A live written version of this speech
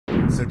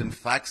Certain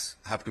facts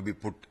have to be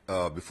put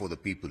before the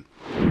people.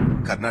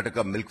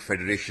 Karnataka Milk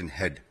Federation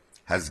head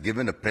has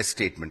given a press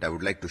statement. I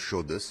would like to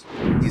show this.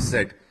 He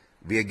said,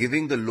 "We are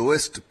giving the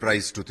lowest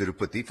price to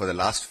Tirupati for the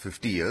last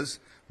 50 years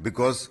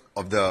because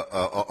of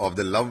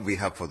the love we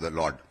have for the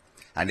Lord.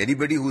 And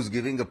anybody who's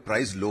giving a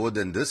price lower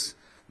than this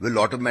will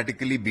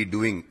automatically be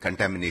doing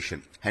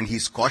contamination." And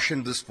he's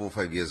cautioned this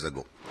 4-5 years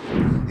ago.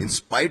 In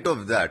spite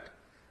of that,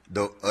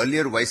 the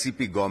earlier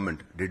YCP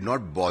government did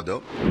not bother.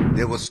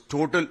 There was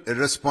total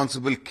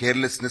irresponsible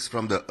carelessness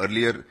from the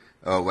earlier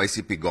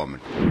YCP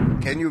government.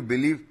 Can you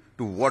believe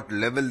to what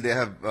level they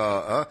have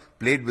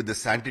played with the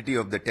sanctity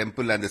of the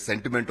temple and the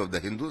sentiment of the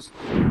Hindus?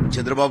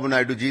 Chandrababu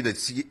Naidu ji, the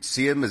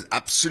CM, is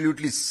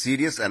absolutely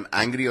serious and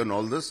angry on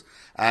all this,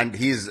 and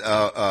he's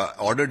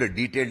ordered a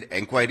detailed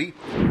inquiry.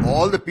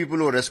 All the people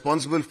who are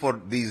responsible for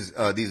these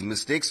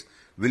mistakes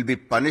will be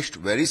punished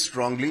very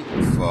strongly.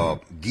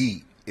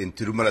 Ghee in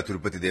Tirumala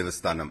Tirupati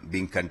Devasthanam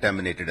being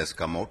contaminated has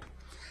come out,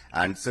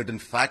 and certain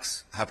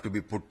facts have to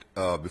be put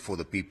before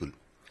the people.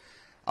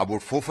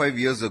 About 4-5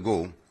 years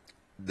ago,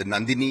 the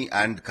Nandini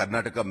and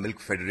Karnataka Milk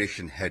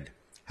Federation head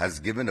has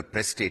given a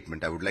press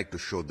statement. I would like to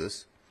show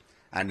this.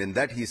 And in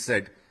that he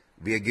said,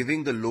 "We are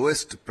giving the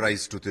lowest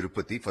price to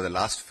Tirupati for the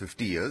last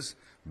 50 years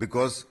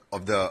because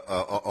of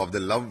the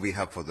love we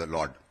have for the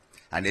Lord.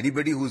 And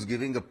anybody who's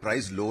giving a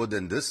price lower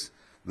than this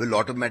will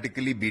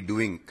automatically be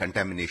doing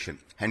contamination."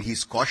 And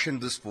he's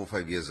cautioned this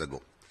 4-5 years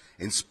ago.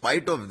 In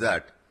spite of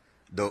that,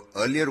 the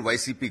earlier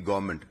YCP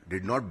government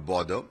did not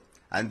bother,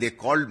 and they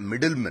called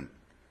middlemen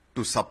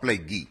to supply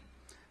ghee.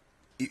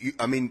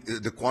 I mean,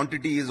 the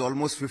quantity is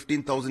almost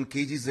 15,000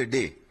 kgs a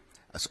day.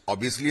 So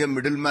obviously, a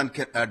middleman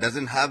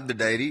doesn't have the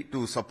dairy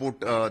to support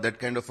that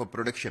kind of a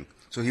production.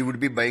 So he would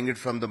be buying it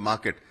from the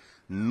market.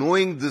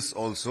 Knowing this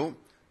also,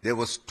 there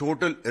was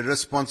total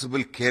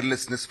irresponsible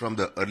carelessness from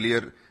the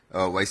earlier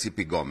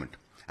YCP government.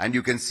 And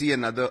you can see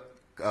another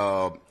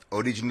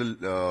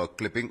original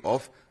clipping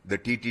of the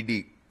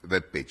TTD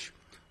webpage.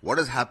 What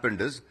has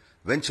happened is,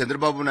 when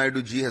Chandrababu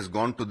Naidu ji has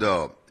gone to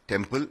the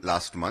temple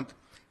last month,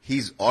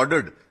 he's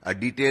ordered a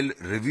detailed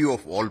review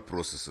of all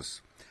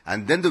processes.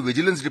 And then the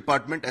Vigilance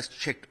Department has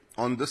checked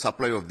on the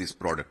supply of this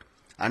product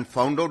and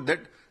found out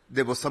that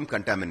there was some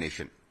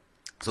contamination.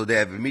 So they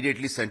have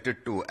immediately sent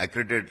it to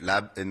accredited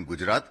lab in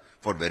Gujarat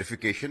for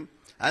verification,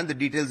 and the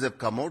details have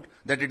come out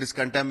that it is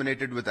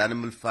contaminated with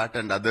animal fat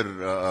and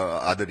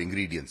other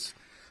ingredients.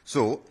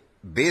 So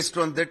based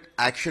on that,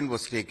 action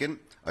was taken.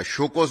 A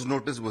show cause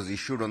notice was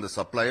issued on the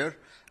supplier,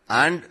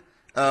 and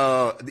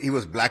he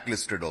was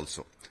blacklisted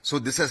also. So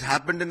this has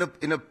happened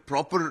in a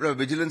proper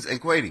vigilance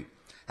inquiry.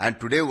 And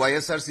today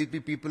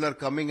YSRCP people are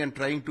coming and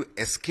trying to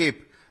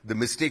escape the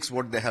mistakes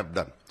what they have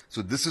done.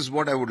 So this is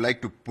what I would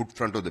like to put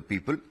front of the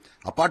people.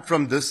 Apart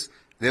from this,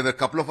 there were a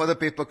couple of other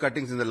paper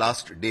cuttings in the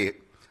last day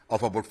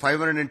of about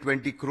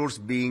 520 crores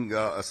being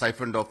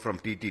siphoned off from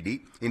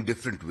TTD in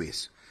different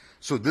ways.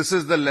 So this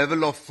is the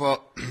level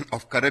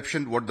of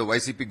corruption what the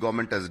YCP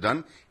government has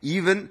done,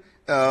 even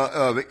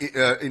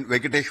in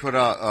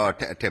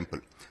Venkateshwara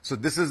temple. So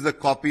this is the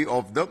copy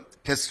of the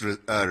test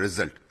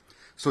result.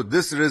 So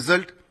this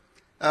result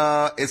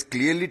is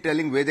clearly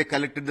telling where they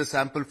collected the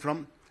sample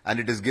from, and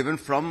it is given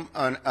from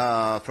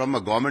a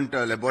government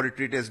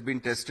laboratory. It has been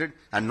tested,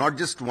 and not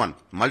just one.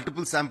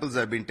 Multiple samples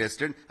have been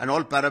tested, and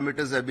all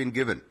parameters have been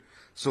given.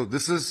 So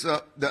this is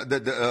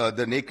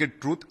the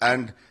naked truth,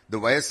 and the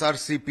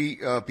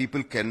YSRCP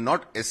people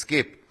cannot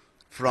escape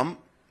from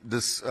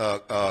this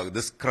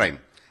crime.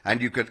 And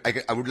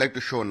I would like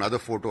to show another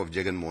photo of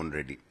Jagan Mohan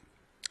Reddy.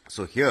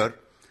 So here,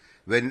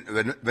 when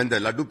the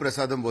Laddu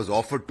Prasadam was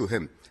offered to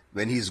him,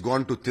 when he's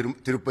gone to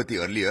Tirupati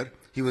earlier,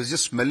 he was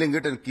just smelling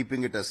it and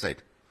keeping it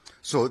aside.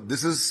 So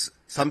this is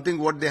something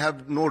what they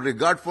have no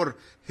regard for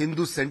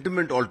Hindu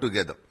sentiment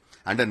altogether.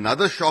 And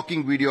another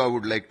shocking video I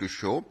would like to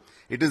show.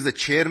 It is the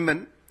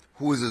chairman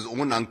who is his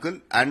own uncle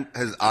and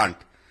his aunt.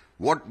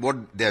 What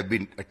they have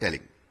been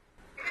telling.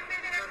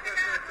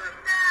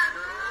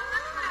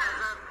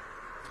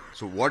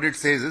 So what it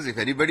says is, if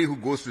anybody who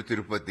goes to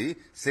Tirupati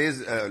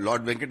says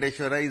Lord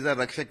Venkateshwara is a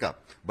Rakshaka,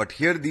 but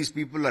here these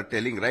people are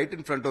telling right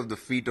in front of the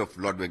feet of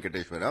Lord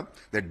Venkateshwara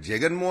that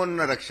Jagan Mohan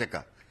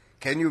Rakshaka.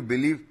 Can you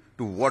believe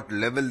to what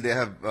level they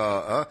have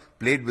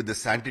played with the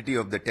sanctity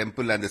of the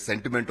temple and the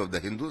sentiment of the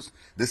Hindus?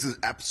 This is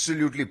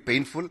absolutely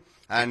painful,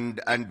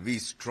 and we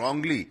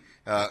strongly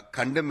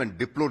condemn and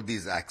deplore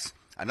these acts.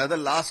 Another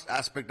last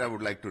aspect I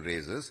would like to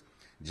raise is,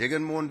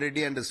 Jagan Mohan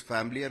Reddy and his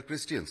family are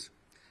Christians.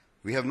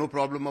 We have no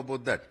problem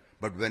about that.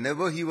 But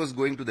whenever he was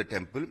going to the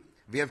temple,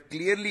 we have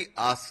clearly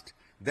asked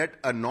that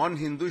a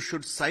non-Hindu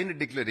should sign a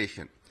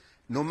declaration.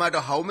 No matter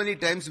how many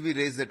times we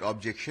raise that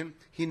objection,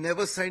 he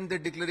never signed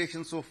that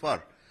declaration so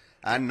far.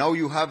 And now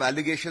you have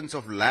allegations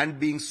of land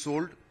being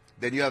sold,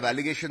 then you have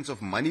allegations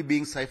of money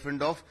being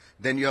siphoned off,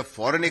 then you have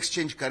foreign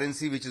exchange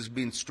currency which has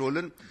been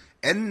stolen.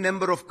 N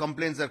number of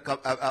complaints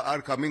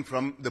are coming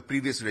from the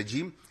previous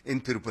regime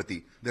in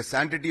Tirupati. The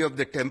sanctity of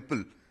the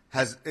temple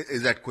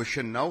is at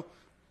question now.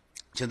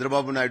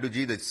 Chandrababu Naidu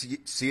ji, the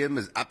CM,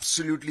 is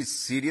absolutely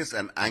serious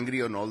and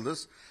angry on all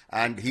this,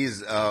 and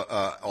he's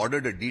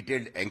ordered a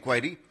detailed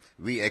inquiry.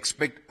 We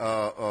expect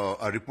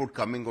a report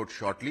coming out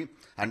shortly,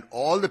 and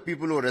all the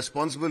people who are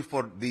responsible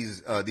for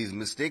these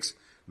mistakes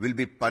will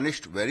be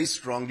punished very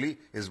strongly,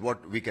 is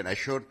what we can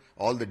assure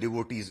all the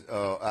devotees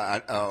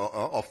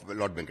of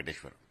Lord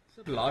Venkateshwara.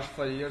 So last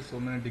 5 years, so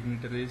many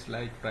dignitaries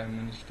like Prime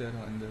Minister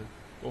and the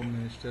Home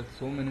Minister,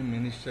 so many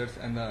ministers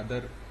and the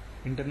other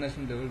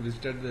international level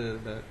visited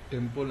the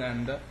temple,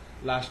 and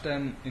last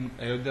time in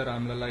Ayodhya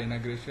Ramlala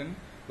inauguration,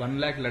 1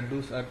 lakh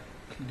laddus are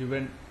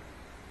given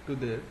to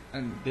there,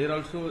 and there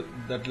also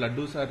that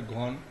laddus are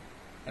gone,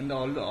 and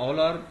all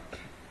are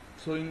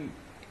showing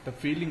the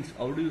feelings.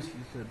 How do you see,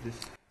 sir, this?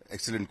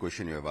 Excellent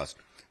question you have asked.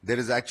 There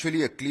is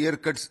actually a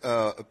clear-cut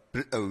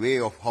way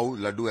of how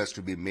laddu has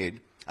to be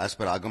made as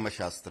per Agama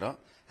Shastra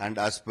and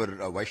as per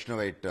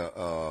Vaishnavite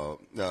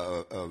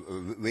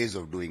ways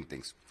of doing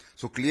things.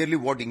 So clearly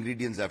what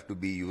ingredients have to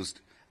be used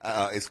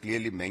is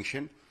clearly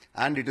mentioned,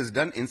 and it is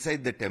done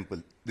inside the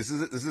temple. This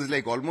is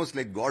like almost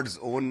like God's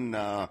own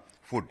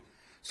food.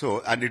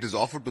 So, and it is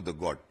offered to the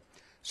God.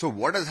 So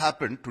what has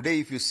happened today,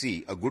 if you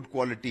see a good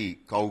quality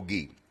cow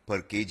ghee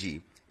per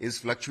kg is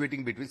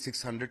fluctuating between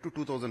 600 to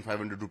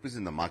 2,500 rupees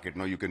in the market.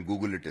 Now you can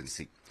Google it and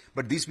see.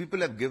 But these people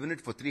have given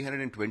it for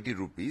 320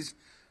 rupees,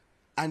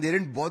 and they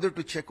didn't bother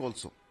to check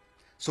also.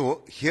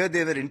 So here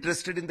they were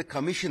interested in the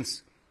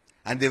commissions,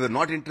 and they were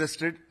not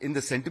interested in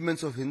the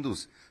sentiments of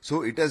Hindus.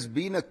 So it has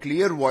been a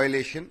clear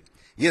violation.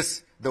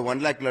 Yes, the 1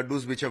 lakh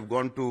laddus which have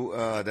gone to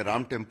the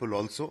Ram temple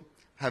also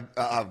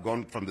have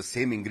gone from the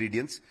same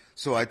ingredients.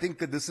 So I think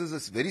this is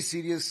a very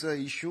serious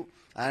issue,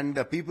 and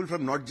people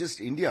from not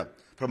just India,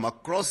 from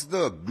across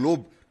the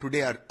globe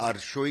today are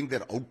showing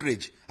their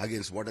outrage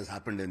against what has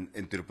happened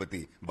in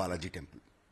Tirupati Balaji temple.